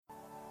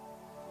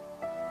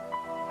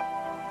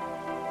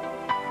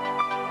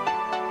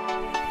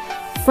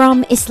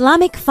From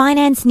Islamic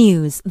Finance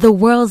News, the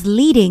world's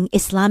leading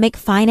Islamic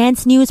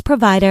finance news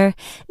provider,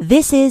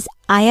 this is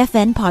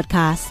IFN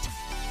Podcast.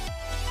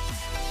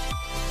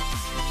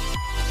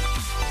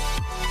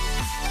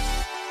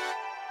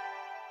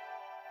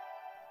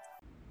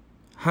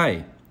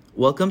 Hi,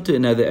 welcome to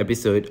another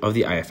episode of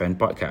the IFN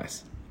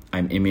Podcast.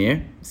 I'm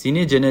Emir,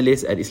 Senior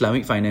Journalist at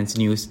Islamic Finance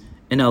News,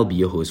 and I'll be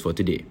your host for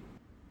today.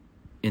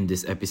 In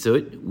this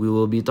episode, we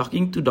will be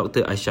talking to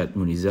Dr. Aishad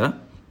Muniza,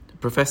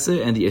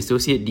 Professor and the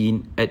Associate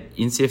Dean at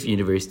INSEAD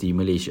University,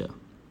 Malaysia.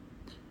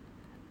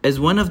 As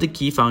one of the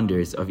key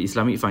founders of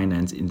Islamic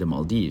finance in the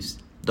Maldives,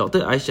 Dr.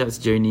 Aishad's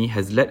journey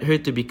has led her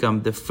to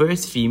become the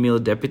first female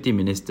Deputy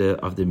Minister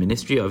of the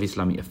Ministry of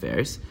Islamic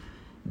Affairs,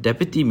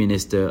 Deputy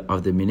Minister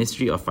of the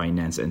Ministry of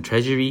Finance and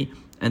Treasury,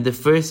 and the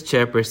first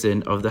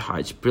chairperson of the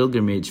Hajj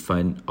Pilgrimage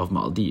Fund of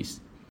Maldives.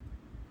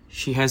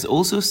 She has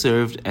also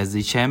served as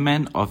the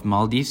chairman of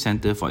Maldives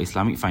Center for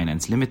Islamic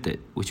Finance Limited,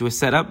 which was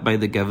set up by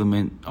the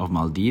government of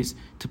Maldives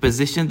to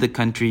position the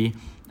country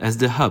as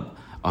the hub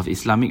of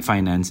Islamic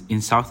finance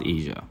in South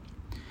Asia.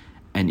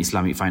 An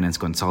Islamic finance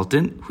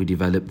consultant who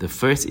developed the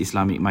first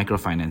Islamic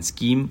microfinance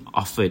scheme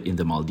offered in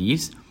the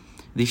Maldives,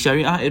 the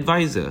Sharia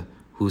advisor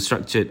who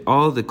structured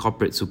all the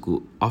corporate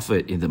sukuk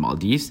offered in the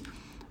Maldives,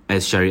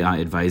 as Sharia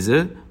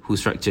advisor who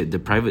structured the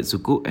private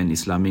sukuk and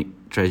Islamic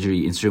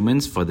treasury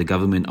instruments for the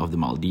government of the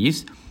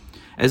Maldives,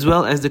 as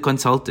well as the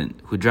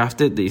consultant who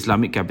drafted the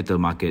Islamic capital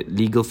market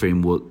legal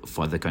framework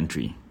for the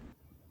country.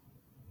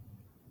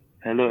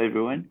 Hello,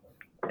 everyone,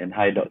 and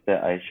hi, Dr.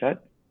 Aishad.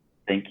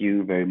 Thank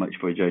you very much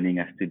for joining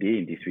us today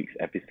in this week's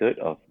episode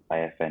of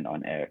IFN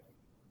On Air.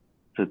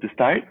 So to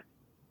start,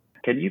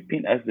 can you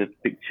paint us the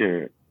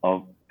picture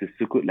of the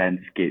sukuk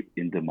landscape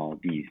in the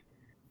Maldives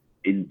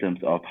in terms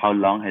of how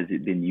long has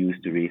it been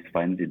used to raise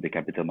funds in the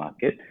capital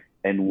market,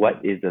 and what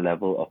is the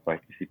level of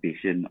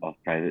participation of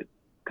private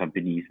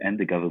companies and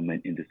the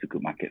government in the sukuk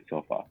market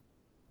so far?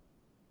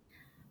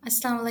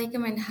 Assalamu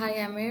alaikum and hi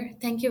Amir.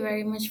 Thank you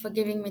very much for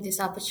giving me this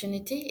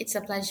opportunity. It's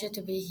a pleasure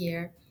to be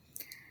here.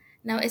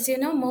 Now, as you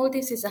know,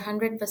 Maldives is a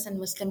 100%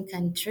 Muslim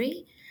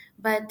country,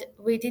 but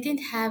we didn't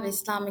have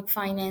Islamic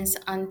finance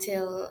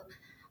until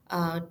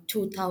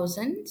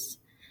 2000s.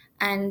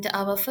 And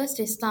our first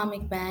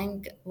Islamic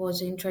bank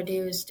was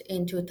introduced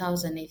in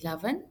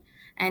 2011.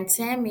 And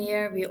same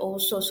year, we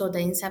also saw the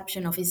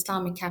inception of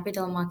Islamic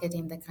capital market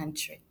in the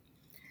country.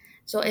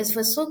 So as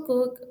for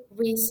sukuk,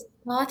 we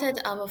started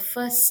our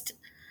first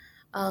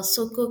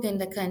sukuk in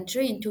the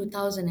country in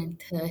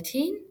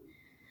 2013.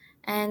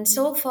 And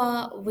so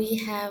far, we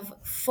have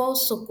 4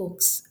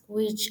 sukuks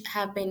which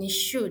have been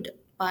issued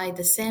by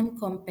the same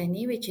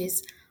company, which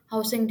is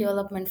Housing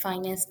Development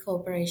Finance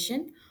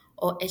Corporation,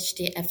 or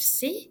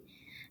HDFC.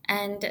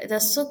 And the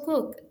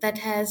sukuk that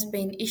has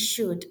been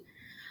issued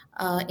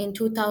in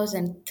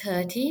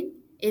 2013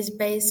 is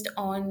based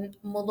on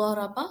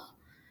Mudharaba,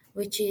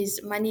 which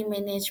is money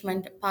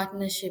management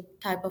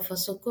partnership type of a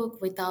sukuk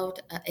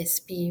without a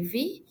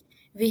SPV.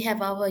 We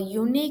have our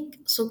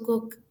unique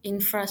sukuk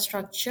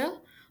infrastructure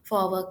for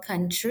our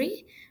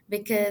country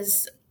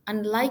because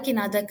unlike in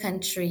other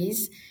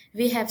countries,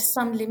 we have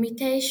some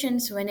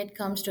limitations when it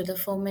comes to the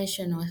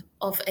formation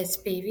of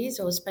SPVs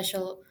or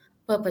special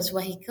purpose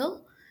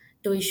vehicle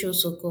to issue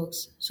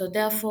sukuks. So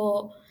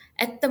therefore,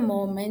 at the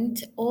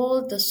moment,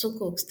 all the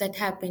sukuks that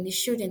have been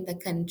issued in the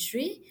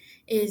country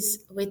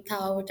is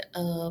without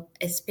a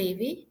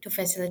SPV to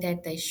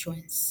facilitate the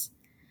issuance.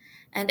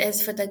 And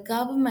as for the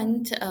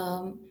government,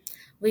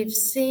 we've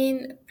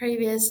seen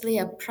previously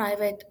a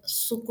private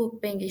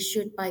sukuk being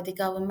issued by the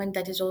government,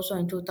 that is also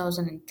in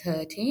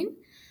 2013.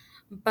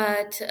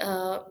 But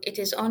it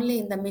is only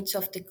in the midst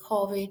of the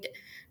COVID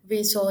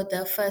we saw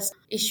the first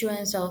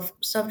issuance of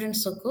sovereign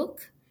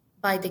sukuk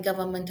by the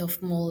government of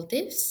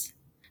Maldives,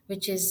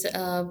 which is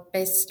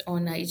based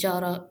on a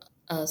ijara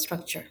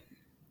structure.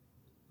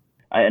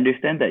 I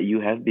understand that you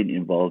have been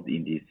involved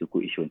in these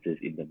sukuk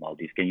issuances in the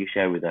Maldives. Can you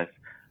share with us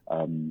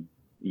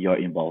your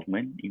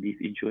involvement in these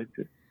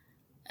issuances?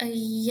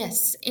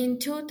 Yes. In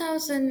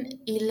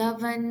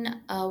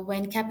 2011,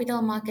 when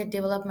Capital Market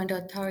Development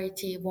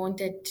Authority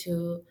wanted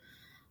to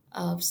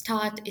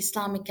start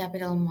Islamic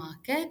capital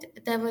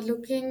market, they were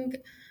looking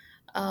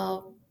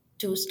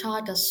to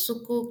start a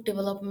sukuk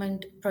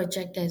development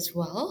project as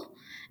well.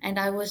 And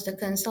I was the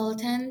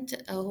consultant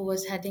who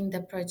was heading the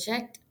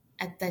project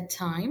at that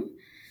time.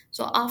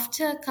 So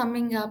after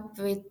coming up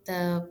with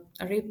the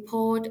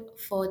report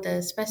for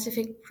the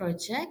specific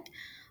project,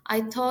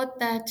 I thought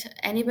that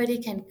anybody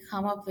can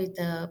come up with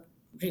a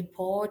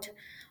report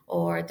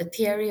or the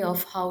theory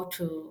of how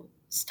to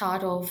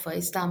start off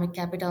Islamic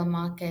capital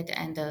market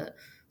and the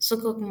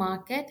sukuk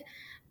market.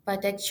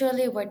 But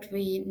actually what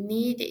we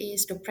need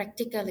is to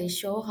practically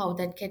show how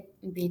that can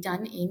be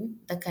done in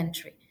the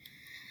country.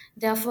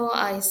 Therefore,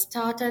 I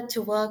started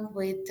to work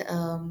with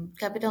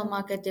Capital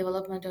Market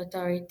Development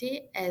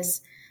Authority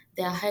as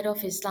their head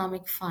of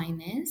Islamic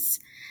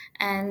finance.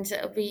 And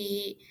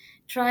we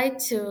tried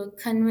to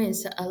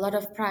convince a lot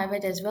of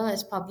private as well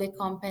as public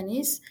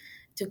companies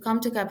to come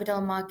to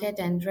capital market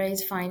and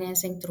raise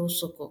financing through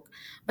sukuk.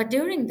 But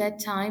during that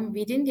time,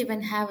 we didn't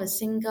even have a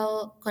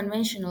single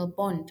conventional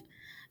bond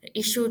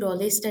issued or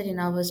listed in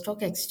our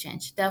stock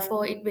exchange.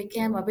 Therefore, it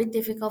became a bit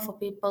difficult for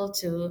people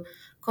to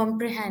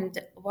comprehend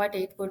what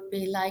it would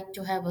be like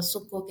to have a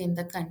sukuk in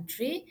the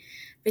country,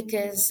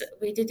 because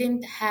we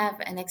didn't have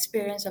an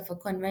experience of a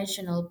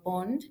conventional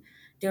bond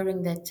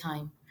during that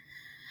time.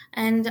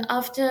 And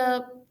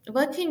after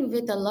working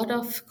with a lot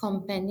of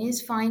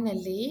companies,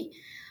 finally,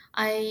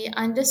 I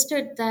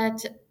understood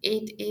that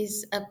it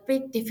is a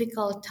bit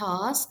difficult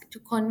task to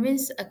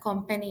convince a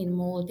company in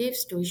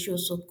Maldives to issue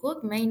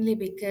sukuk, mainly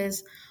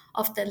because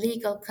of the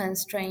legal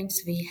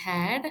constraints we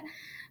had.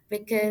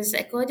 Because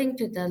according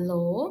to the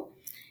law,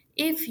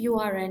 if you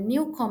are a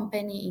new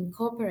company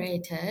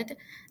incorporated,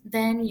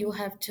 then you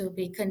have to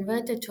be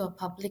converted to a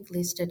public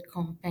listed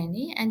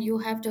company and you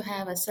have to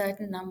have a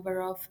certain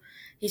number of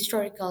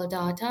historical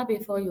data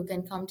before you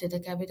can come to the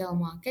capital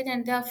market.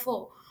 And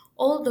therefore,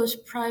 all those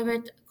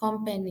private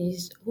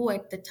companies who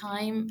at the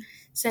time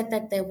said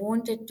that they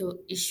wanted to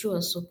issue a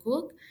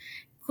sukuk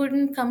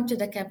couldn't come to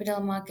the capital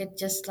market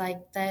just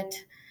like that,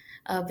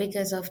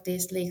 because of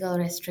these legal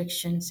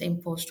restrictions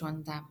imposed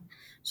on them.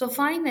 So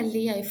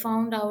finally, I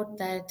found out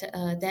that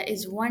there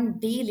is one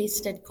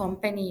delisted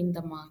company in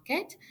the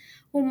market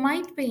who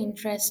might be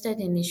interested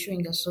in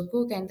issuing a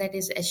sukuk, and that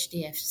is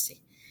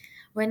HDFC.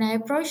 When I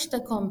approached the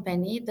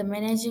company, the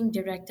managing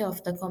director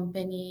of the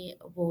company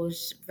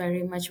was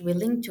very much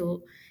willing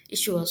to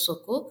issue a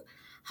sukuk.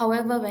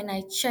 However, when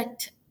I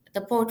checked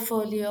the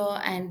portfolio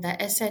and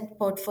the asset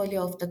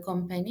portfolio of the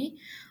company,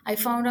 I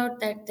found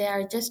out that they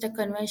are just a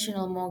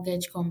conventional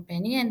mortgage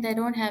company and they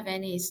don't have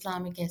any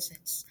Islamic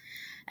assets.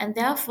 And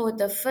therefore,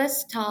 the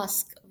first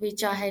task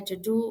which I had to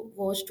do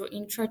was to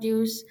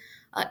introduce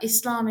a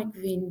Islamic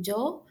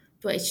window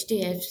to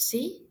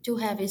HDFC to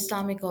have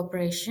Islamic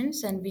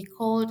operations, and we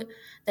called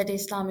that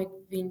Islamic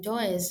window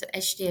as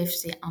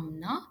HDFC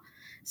Amna.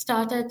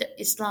 Started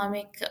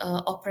Islamic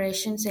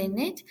operations in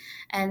it,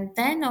 and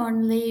then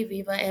only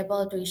we were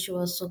able to issue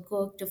a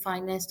sukuk to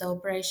finance the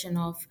operation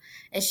of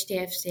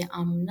HDFC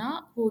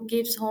Amna, who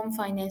gives home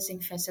financing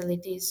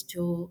facilities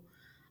to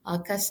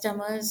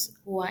customers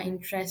who are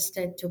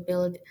interested to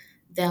build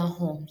their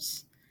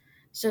homes.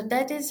 So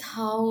that is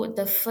how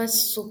the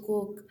first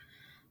sukuk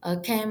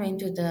came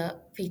into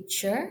the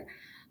picture.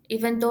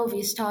 Even though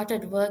we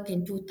started work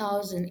in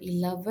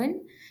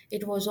 2011,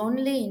 it was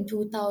only in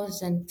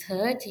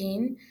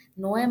 2013,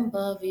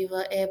 November, we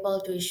were able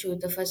to issue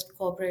the first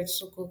corporate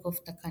sukuk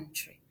of the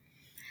country.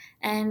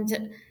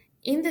 And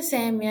in the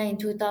same year, in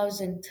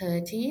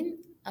 2013,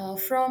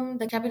 from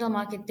the Capital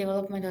Market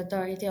Development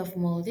Authority of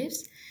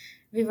Maldives,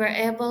 we were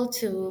able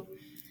to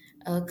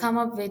come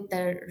up with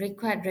the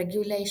required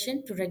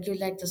regulation to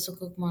regulate the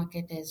sukuk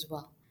market as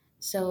well.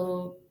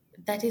 So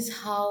that is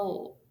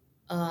how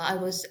I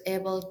was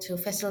able to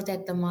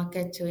facilitate the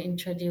market to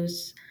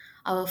introduce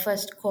our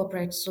first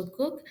corporate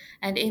sukuk.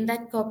 And in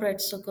that corporate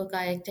sukuk,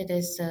 I acted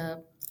as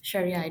a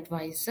Sharia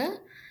advisor.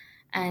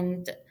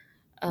 And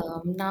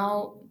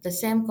now the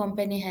same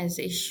company has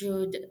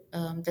issued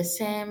the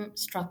same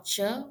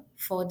structure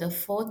for the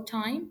fourth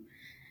time,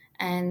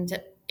 and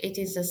it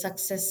is a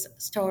success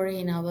story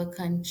in our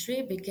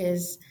country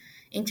because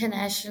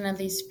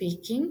internationally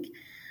speaking,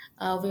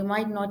 we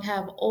might not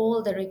have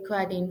all the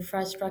required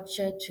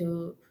infrastructure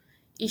to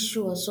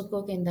issue a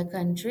sukuk in the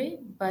country,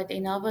 but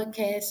in our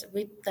case,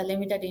 with the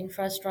limited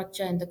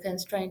infrastructure and the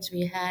constraints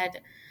we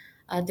had,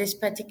 this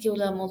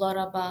particular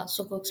Mularaba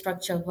sukuk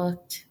structure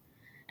worked.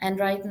 And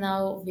right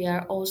now, we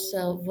are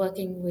also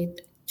working with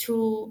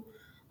two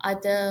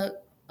other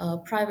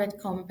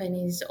private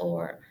companies,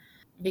 or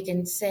we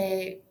can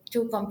say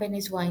two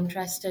companies who are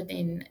interested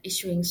in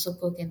issuing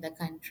sukuk in the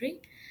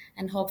country.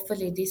 And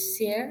hopefully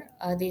this year,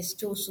 these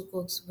two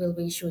sukuks will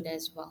be issued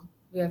as well.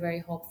 We are very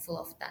hopeful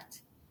of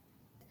that.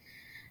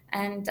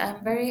 And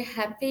I'm very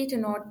happy to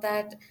note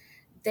that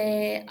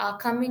they are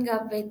coming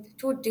up with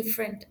two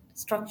different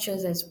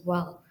structures as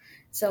well.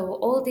 So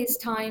all this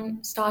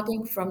time,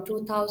 starting from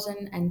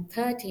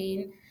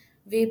 2013,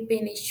 we've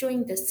been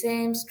issuing the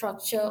same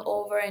structure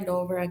over and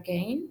over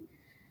again.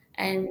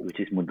 And which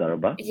is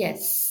Mudaraba.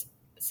 yes,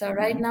 so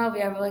right now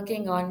we are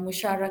working on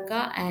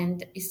Musharaka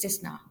and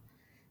Istisna.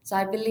 So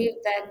I believe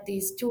that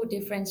these two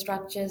different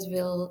structures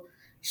will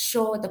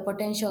show the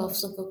potential of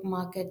sukuk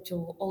market to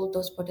all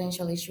those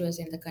potential issuers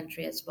in the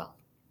country as well.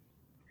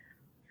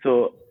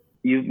 So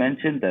you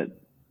mentioned that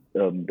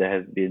there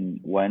has been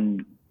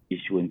one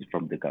issuance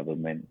from the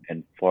government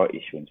and four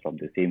issuance from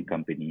the same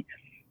company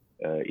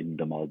in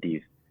the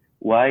Maldives.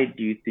 Why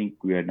do you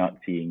think we are not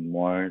seeing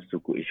more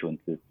sukuk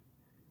issuances?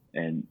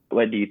 And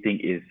what do you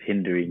think is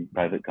hindering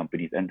private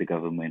companies and the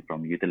government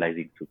from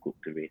utilizing sukuk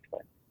to raise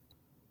funds?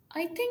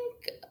 I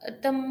think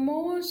the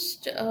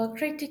most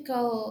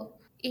critical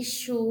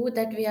issue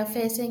that we are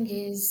facing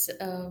is,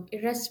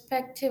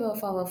 irrespective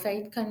of our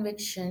faith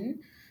conviction,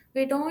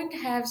 we don't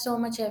have so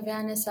much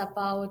awareness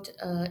about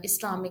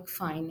Islamic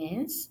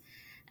finance,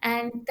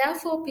 and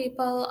therefore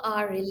people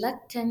are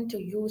reluctant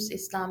to use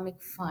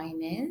Islamic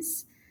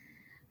finance.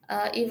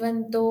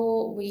 Even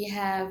though we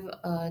have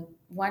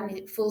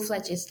one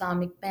full-fledged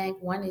Islamic bank,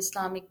 one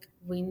Islamic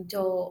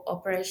window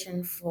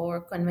operation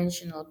for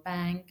conventional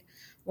bank,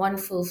 one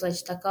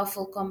full-fledged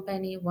takaful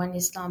company, one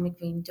Islamic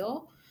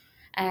window,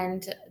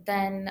 and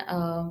then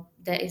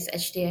there is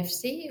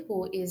HDFC,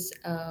 who is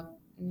a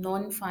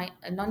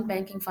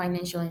non-banking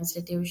financial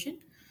institution.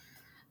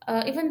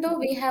 Even though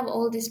we have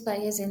all these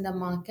players in the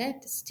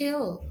market,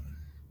 still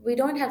we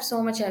don't have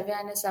so much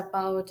awareness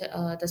about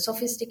the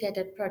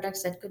sophisticated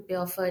products that could be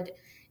offered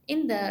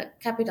in the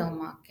capital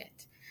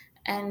market.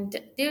 And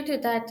due to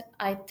that,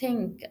 I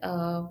think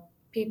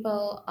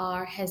people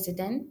are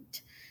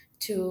hesitant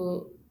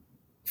to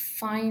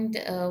find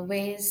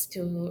ways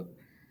to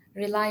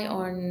rely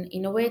on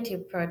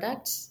innovative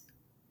products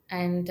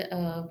and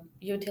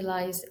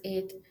utilize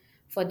it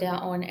for their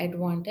own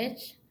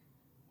advantage.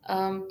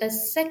 The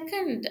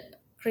second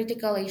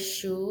critical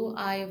issue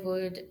I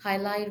would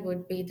highlight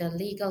would be the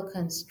legal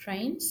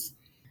constraints.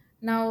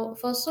 Now,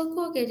 for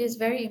Sukuk, it is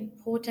very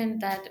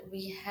important that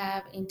we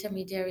have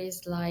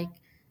intermediaries like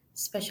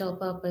special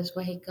purpose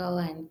vehicle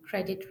and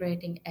credit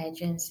rating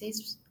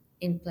agencies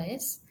in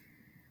place,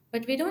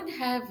 but we don't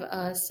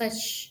have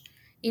such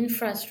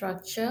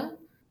infrastructure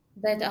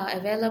that are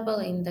available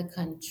in the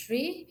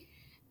country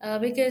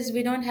because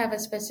we don't have a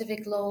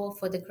specific law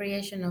for the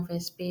creation of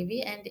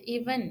SPV. And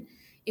even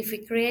if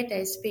we create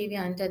a SPV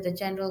under the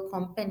General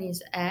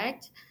Companies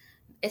Act,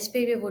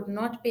 SPV would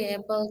not be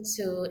able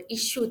to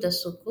issue the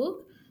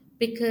sukuk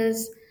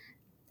because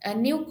a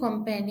new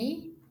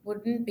company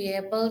wouldn't be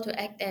able to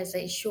act as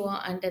a issuer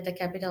under the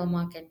capital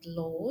market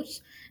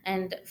laws.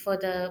 And for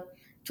the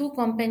two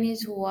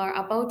companies who are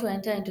about to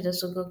enter into the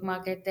sukuk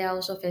market, they are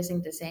also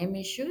facing the same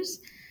issues.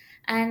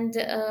 And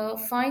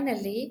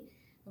finally,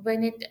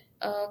 when it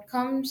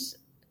comes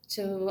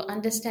to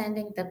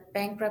understanding the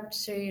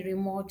bankruptcy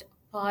remote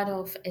part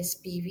of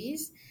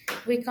SPVs,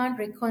 we can't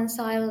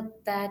reconcile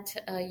that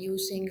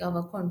using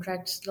our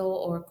contracts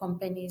law or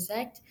Companies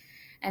Act.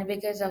 And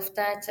because of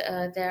that,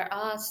 there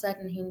are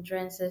certain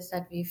hindrances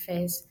that we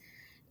face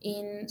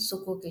in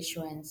sukuk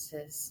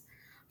issuances.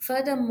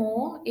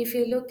 Furthermore, if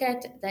you look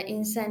at the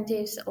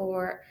incentives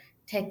or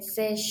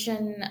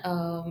taxation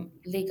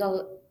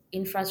legal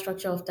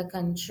infrastructure of the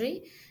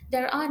country,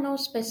 there are no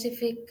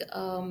specific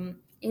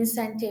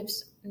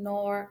incentives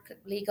nor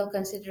legal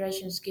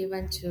considerations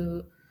given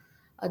to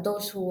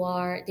those who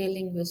are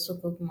dealing with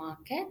sukuk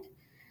market.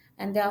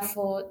 And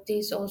therefore,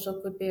 this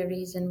also could be a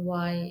reason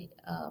why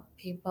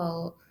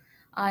people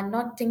are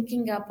not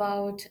thinking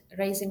about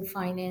raising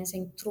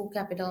financing through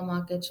capital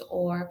markets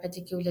or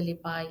particularly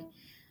by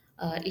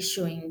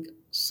issuing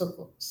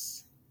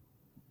sukuks.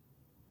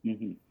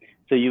 Hmm.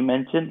 So you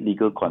mentioned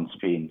legal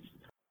constraints.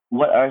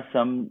 What are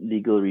some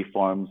legal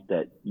reforms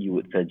that you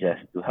would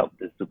suggest to help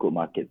the sukuk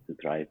market to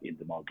thrive in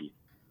the Maldives?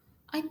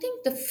 I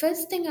think the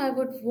first thing I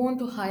would want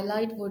to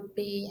highlight would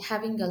be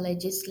having a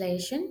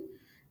legislation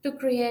to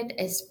create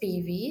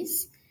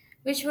SPVs,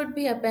 which would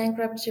be a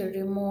bankruptcy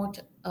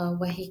remote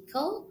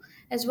vehicle,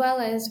 as well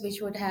as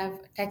which would have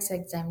tax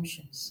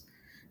exemptions.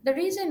 The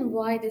reason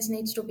why this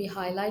needs to be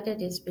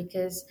highlighted is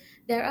because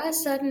there are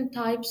certain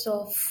types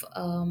of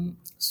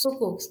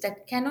sukuks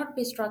that cannot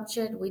be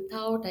structured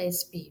without a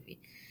SPV.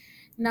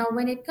 Now,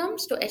 when it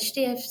comes to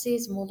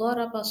HDFC's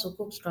Mudharaba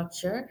Sukuk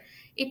structure,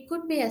 it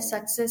could be a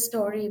success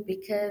story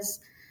because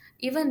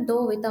even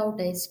though without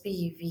the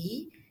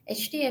SPV,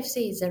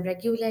 HDFC is a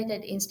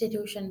regulated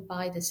institution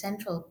by the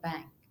central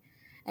bank,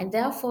 and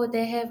therefore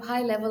they have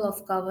high level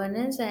of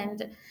governance,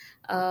 and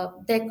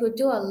they could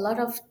do a lot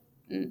of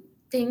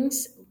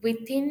things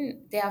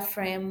within their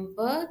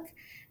framework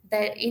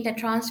that in a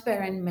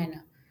transparent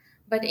manner.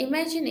 But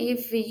imagine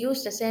if we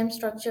use the same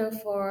structure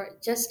for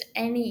just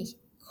any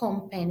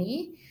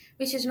company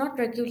which is not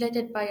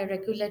regulated by a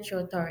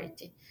regulatory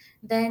authority.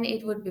 Then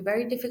it would be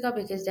very difficult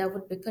because there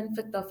would be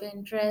conflict of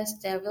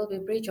interest, there will be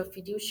breach of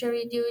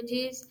fiduciary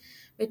duties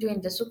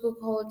between the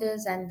sukuk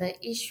holders and the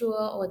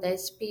issuer or the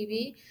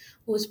SPV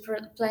who's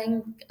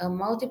playing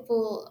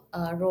multiple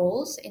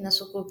roles in a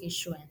sukuk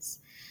issuance.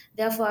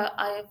 Therefore,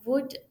 I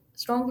would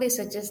strongly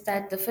suggest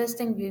that the first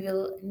thing we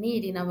will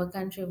need in our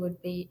country would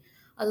be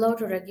a law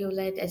to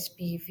regulate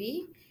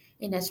SPV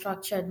in a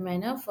structured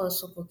manner for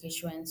sukuk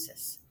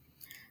issuances.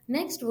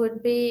 Next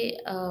would be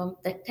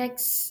the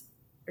tax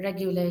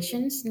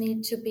regulations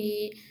need to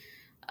be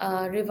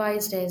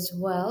revised as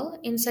well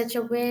in such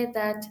a way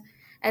that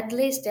at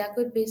least there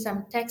could be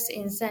some tax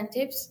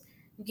incentives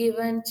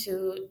given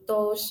to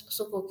those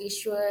sukuk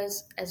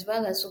issuers as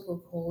well as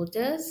sukuk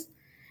holders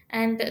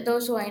and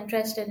those who are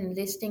interested in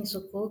listing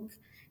sukuk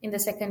in the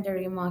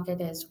secondary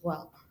market as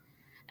well.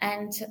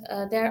 And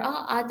there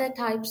are other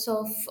types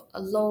of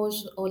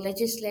laws or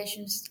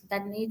legislations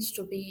that needs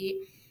to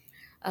be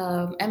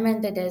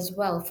amended as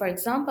well. For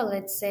example,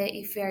 let's say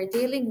if we are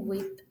dealing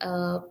with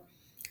a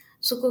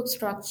sukuk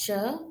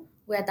structure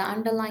where the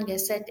underlying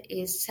asset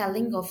is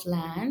selling of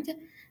land,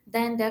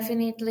 then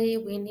definitely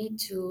we need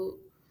to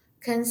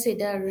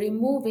consider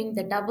removing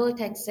the double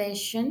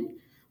taxation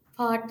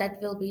part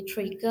that will be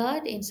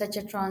triggered in such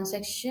a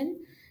transaction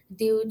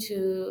due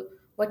to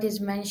what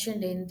is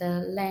mentioned in the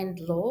land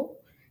law.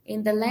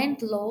 In the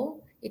land law,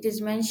 it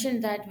is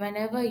mentioned that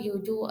whenever you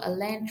do a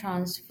land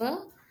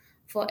transfer,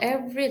 for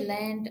every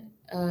land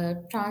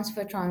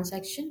transfer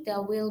transaction,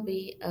 there will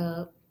be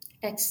a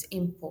tax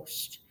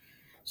imposed.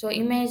 So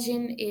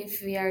imagine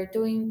if we are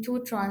doing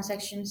two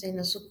transactions in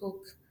a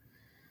sukuk,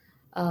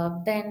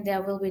 then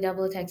there will be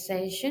double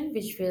taxation,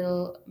 which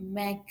will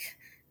make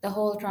the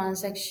whole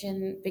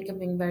transaction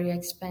becoming very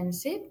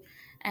expensive,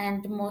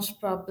 and most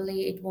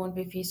probably it won't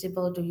be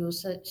feasible to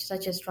use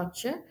such a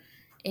structure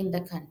in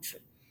the country.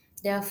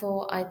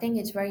 Therefore, I think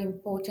it's very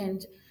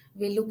important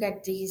we look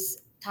at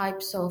these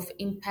types of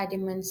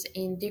impediments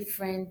in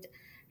different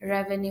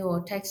revenue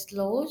or tax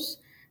laws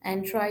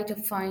and try to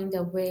find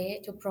a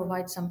way to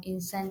provide some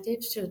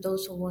incentives to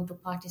those who want to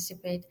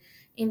participate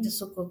in the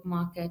sukuk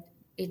market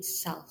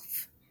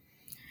itself.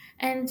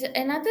 And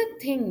another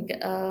thing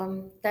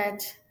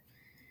that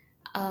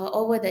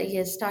over the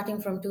years, starting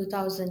from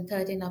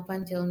 2013 up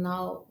until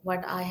now,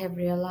 what I have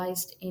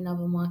realized in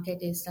our market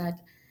is that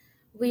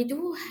we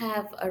do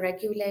have a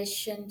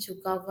regulation to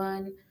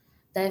govern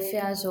the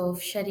affairs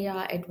of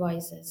Sharia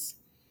advisors.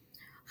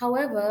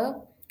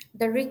 However,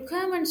 the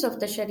requirements of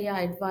the Sharia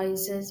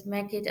advisors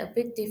make it a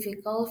bit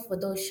difficult for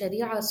those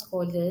Sharia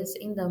scholars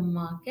in the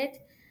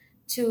market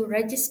to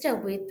register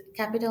with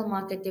Capital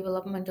Market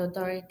Development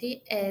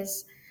Authority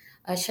as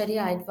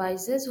Sharia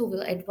advisors who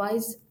will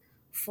advise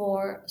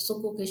for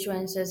sukuk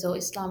issuances or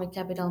Islamic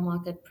capital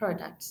market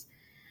products.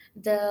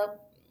 The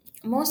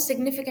most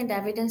significant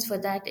evidence for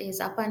that is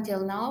up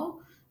until now,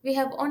 we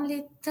have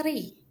only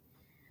three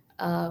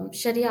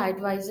Sharia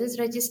advisors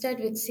registered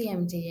with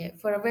CMDA.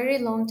 For a very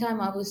long time,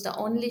 I was the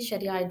only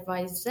Sharia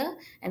advisor,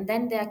 and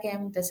then there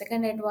came the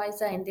second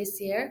advisor, and this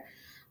year,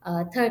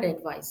 third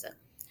advisor.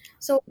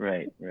 So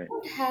Right, we right.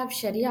 don't have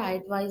Sharia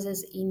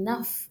advisors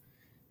enough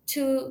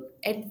to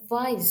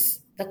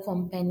advise the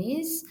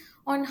companies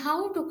on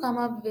how to come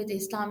up with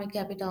Islamic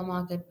capital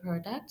market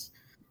products.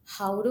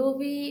 How do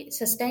we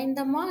sustain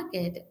the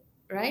market,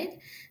 right?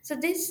 So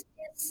this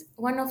is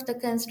one of the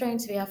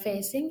constraints we are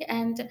facing,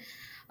 and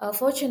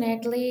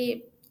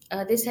fortunately,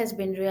 this has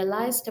been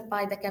realized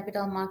by the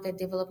Capital Market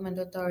Development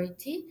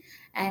Authority,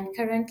 and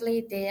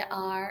currently they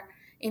are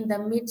in the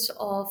midst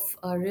of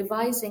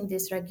revising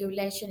this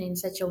regulation in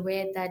such a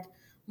way that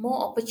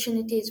more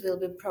opportunities will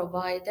be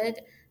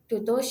provided to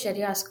those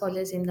Sharia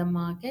scholars in the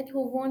market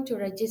who want to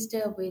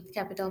register with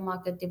Capital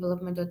Market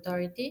Development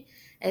Authority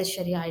as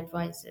Sharia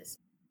advisors.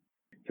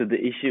 So the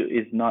issue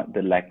is not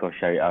the lack of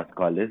Sharia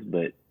scholars,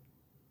 but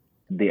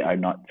they are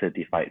not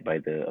certified by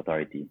the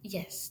authority.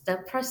 Yes, the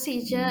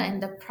procedure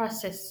and the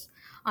process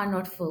are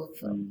not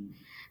fulfilled. Mm.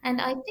 And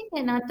I think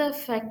another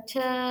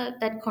factor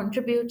that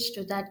contributes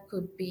to that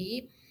could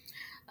be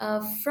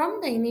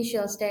from the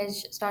initial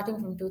stage, starting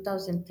from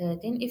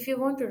 2013, if you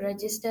want to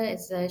register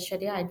as a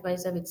Sharia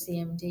advisor with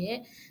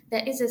CMDA,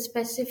 there is a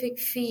specific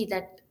fee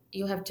that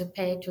you have to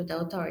pay to the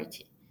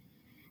authority.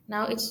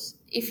 Now, it's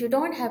if you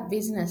don't have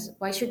business,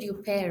 why should you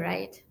pay,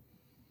 right?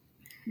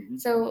 Mhm.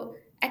 So,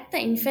 at the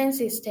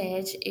infancy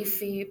stage,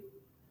 if we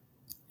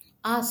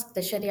ask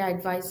the Sharia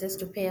advisors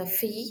to pay a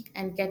fee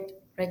and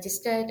get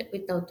registered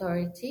with the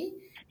authority,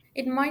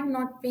 it might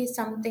not be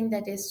something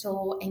that is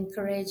so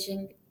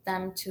encouraging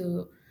them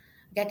to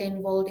get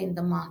involved in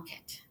the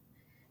market.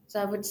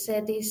 So I would say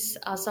these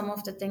are some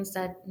of the things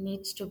that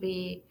needs to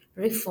be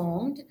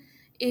reformed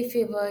if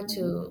we were Mhm.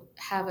 to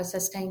have a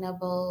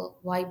sustainable,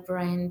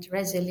 vibrant,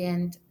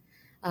 resilient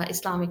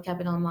Islamic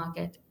capital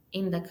market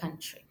in the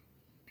country.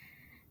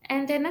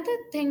 And another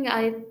thing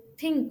I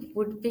think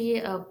would be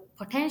a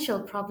potential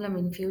problem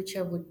in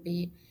future would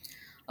be,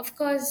 of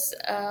course,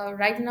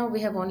 right now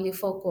we have only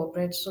four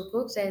corporate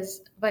sukuks,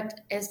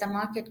 but as the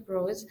market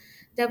grows,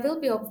 there will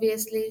be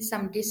obviously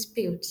some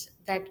disputes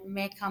that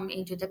may come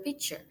into the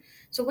picture.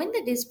 So when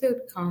the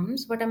dispute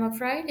comes, what I'm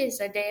afraid is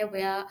a day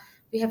where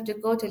we have to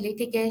go to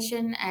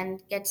litigation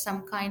and get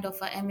some kind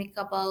of a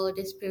amicable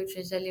dispute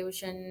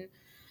resolution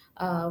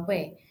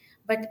way.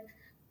 But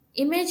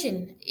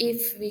imagine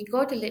if we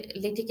go to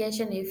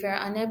litigation, if we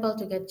are unable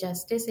to get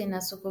justice in a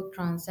sukuk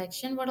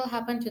transaction, what will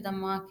happen to the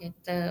market?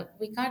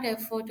 We can't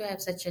afford to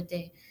have such a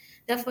day.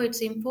 Therefore,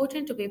 it's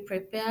important to be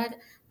prepared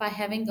by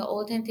having the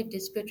alternative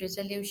dispute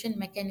resolution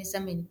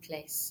mechanism in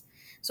place.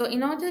 So,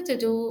 in order to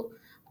do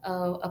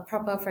a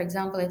proper, for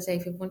example, let's say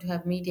if you want to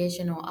have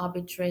mediation or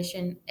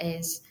arbitration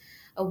as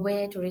a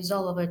way to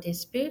resolve our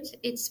disputes,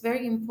 it's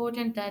very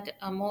important that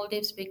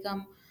Maldives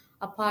become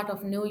a part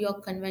of New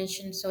York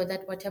Convention so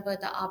that whatever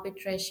the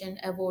arbitration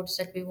awards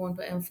that we want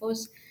to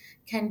enforce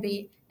can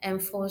be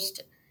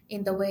enforced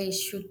in the way it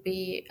should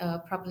be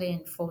properly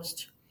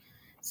enforced.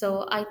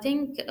 So I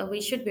think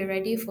we should be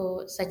ready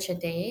for such a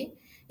day.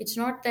 It's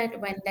not that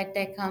when that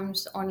day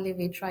comes, only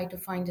we try to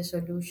find a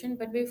solution,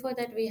 but before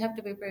that, we have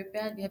to be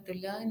prepared. We have to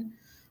learn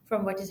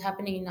from what is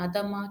happening in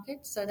other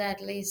markets so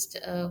that at least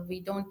we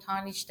don't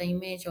tarnish the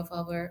image of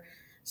our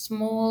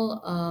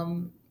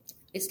small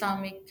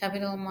Islamic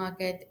capital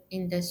market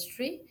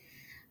industry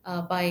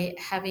by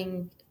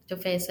having to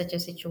face such a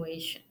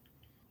situation.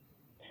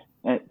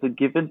 So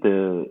given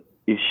the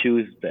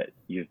issues that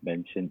you've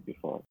mentioned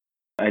before.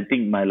 I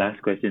think my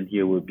last question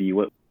here would be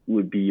what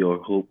would be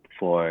your hope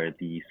for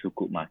the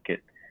sukuk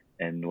market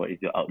and what is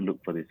your outlook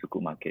for the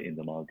sukuk market in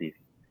the Maldives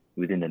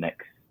within the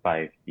next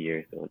 5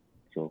 years or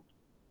so?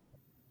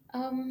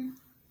 Um,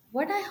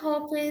 what I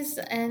hope is,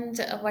 and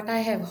what I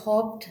have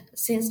hoped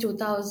since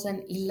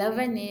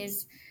 2011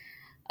 is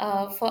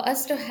for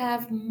us to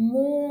have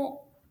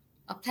more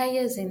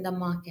players in the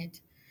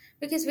market.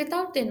 Because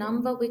without the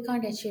number, we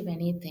can't achieve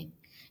anything.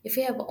 If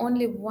we have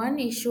only one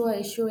issuer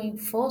issuing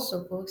four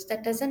sukuks,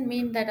 that doesn't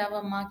mean that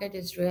our market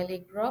is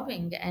really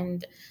growing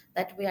and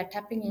that we are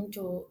tapping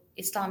into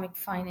Islamic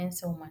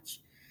finance so much.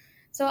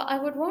 So I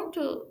would want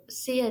to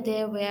see a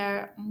day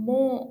where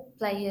more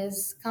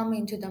players come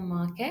into the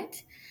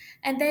market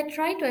and they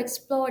try to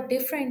explore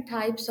different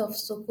types of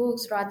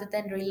sukuks rather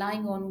than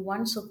relying on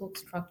one sukuk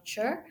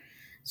structure,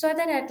 so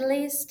that at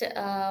least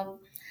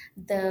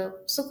the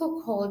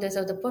sukuk holders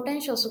or the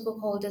potential sukuk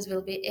holders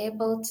will be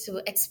able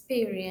to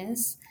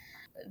experience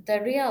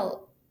the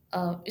real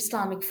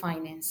Islamic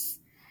finance.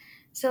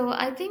 So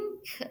I think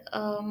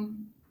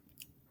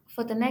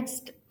for the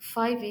next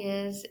 5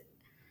 years,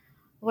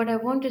 what I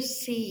want to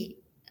see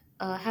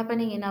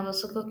happening in our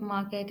sukuk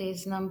market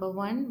is number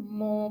one,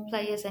 more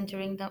players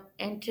entering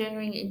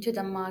into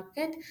the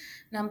market.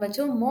 Number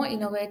two, more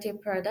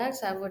innovative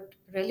products. I would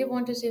really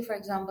want to see, for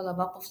example, a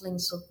Waqf link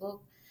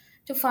sukuk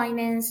to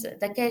finance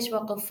the cash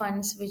Waqf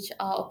funds which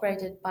are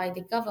operated by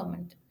the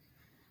government.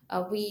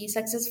 We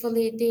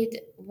successfully did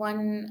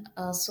one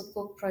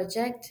sukuk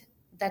project.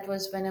 That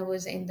was when I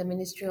was in the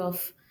Ministry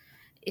of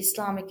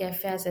Islamic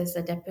Affairs as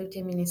the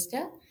Deputy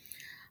Minister.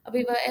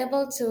 We were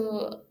able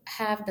to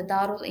have the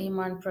Darul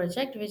Iman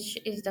project, which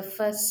is the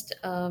first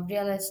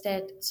real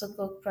estate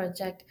sukuk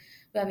project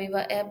where we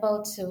were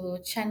able to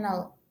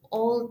channel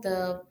all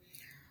the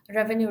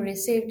revenue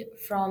received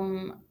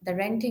from the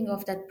renting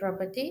of that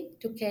property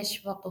to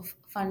cash work of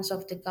funds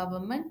of the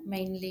government,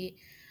 mainly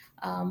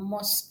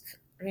mosque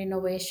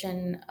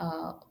renovation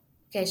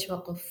cash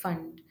work of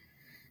fund.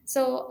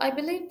 So I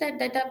believe that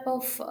that type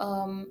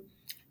of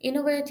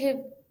innovative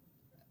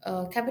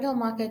capital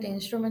market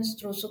instruments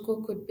through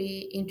Sukuk could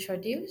be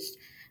introduced,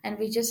 and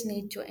we just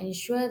need to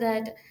ensure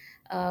that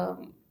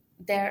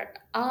there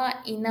are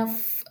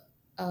enough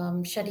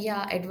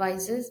Sharia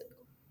advisors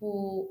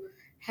who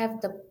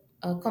have the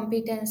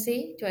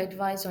competency to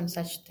advise on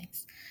such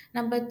things.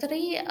 Number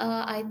three,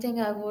 I think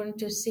I want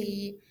to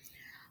see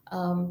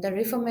the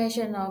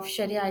reformation of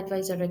Sharia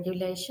advisor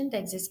regulation, the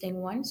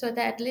existing one, so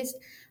that at least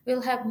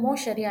we'll have more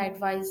Sharia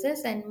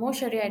advisors, and more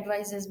Sharia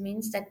advisors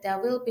means that there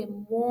will be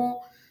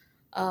more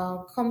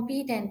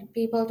competent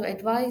people to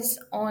advise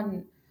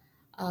on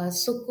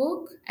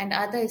sukuk and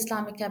other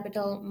Islamic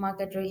capital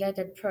market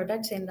related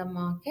products in the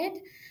market,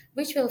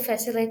 which will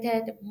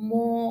facilitate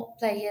more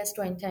players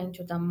to enter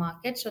into the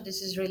market. So,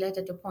 this is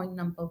related to point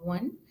number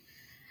one.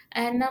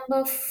 And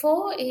number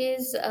four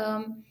is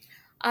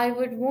I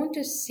would want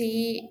to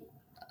see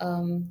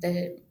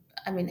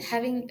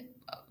having,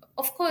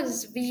 of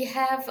course, we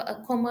have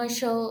a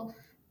commercial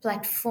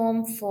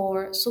platform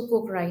for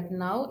Sukuk right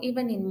now,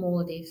 even in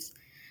Maldives.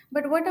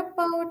 But what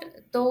about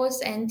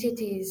those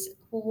entities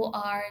who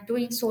are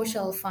doing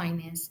social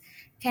finance?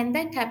 Can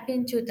they tap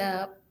into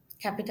the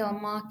capital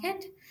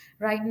market?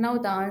 Right now,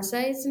 the answer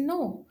is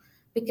no,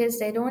 because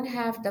they don't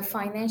have the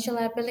financial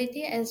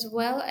ability as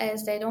well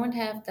as they don't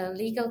have the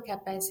legal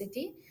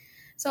capacity.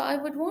 So I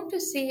would want to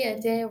see a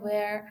day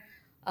where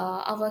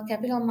our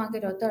capital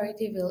market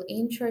authority will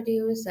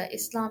introduce the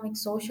Islamic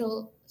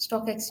social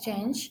stock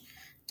exchange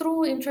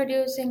through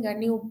introducing a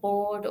new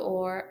board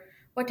or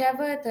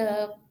whatever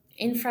the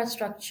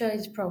infrastructure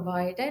is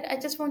provided. I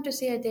just want to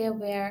see a day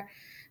where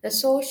the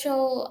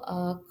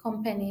social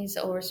companies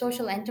or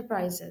social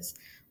enterprises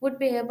would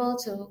be able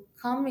to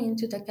come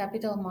into the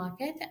capital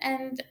market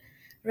and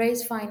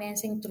raise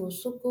financing through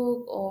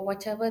sukuk or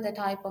whatever the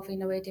type of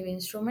innovative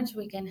instruments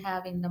we can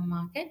have in the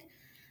market.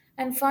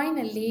 And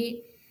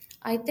finally,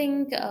 I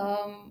think,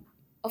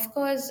 of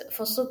course,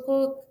 for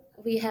sukuk,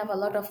 we have a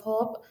lot of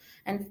hope.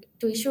 And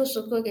to issue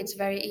sukuk, it's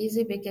very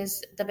easy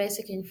because the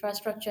basic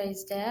infrastructure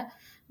is there.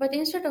 But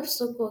instead of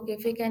sukuk,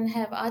 if we can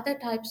have other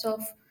types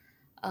of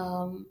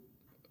um,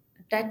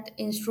 debt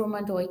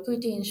instrument or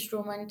equity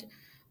instrument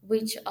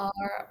which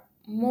are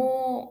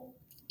more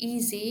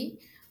easy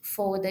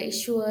for the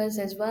issuers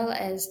as well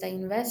as the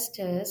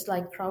investors,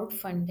 like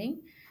crowdfunding,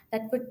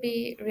 that would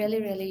be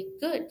really, really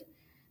good.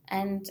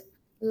 And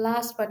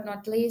last but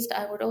not least,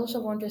 I would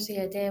also want to see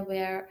a day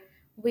where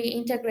we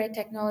integrate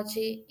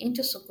technology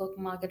into sukuk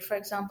market. For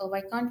example,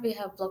 why can't we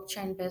have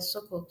blockchain based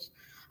sukuks?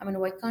 I mean,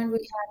 why can't we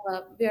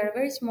are a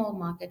very small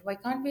market. Why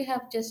can't we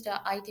have just a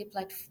IT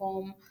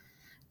platform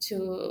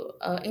to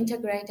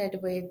integrate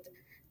it with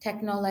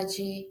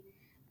technology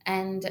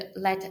and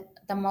let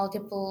the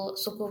multiple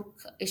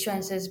sukuk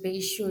issuances be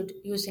issued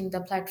using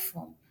the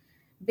platform?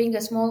 Being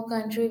a small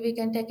country, we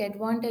can take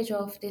advantage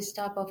of this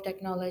type of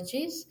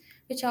technologies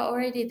which are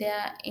already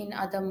there in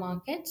other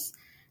markets,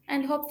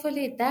 and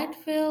hopefully that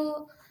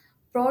will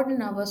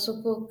broaden our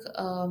sukuk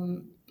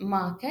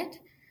market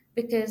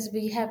because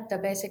we have the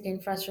basic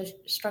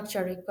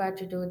infrastructure required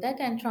to do that,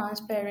 and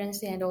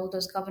transparency and all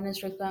those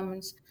governance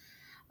requirements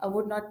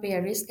would not be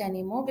a risk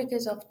anymore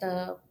because of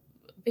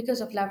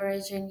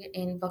leveraging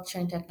in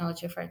blockchain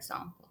technology, for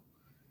example.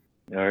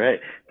 All right.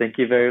 Thank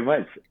you very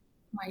much.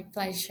 My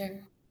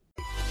pleasure.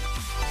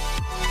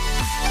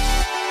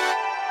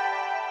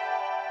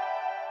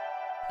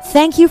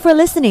 Thank you for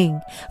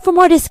listening. For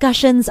more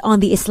discussions on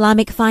the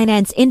Islamic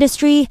finance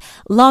industry,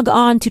 log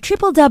on to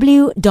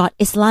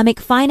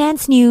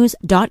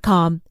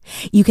www.islamicfinancenews.com.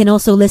 You can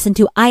also listen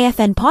to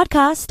IFN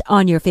Podcast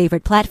on your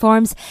favorite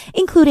platforms,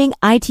 including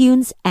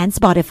iTunes and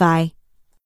Spotify.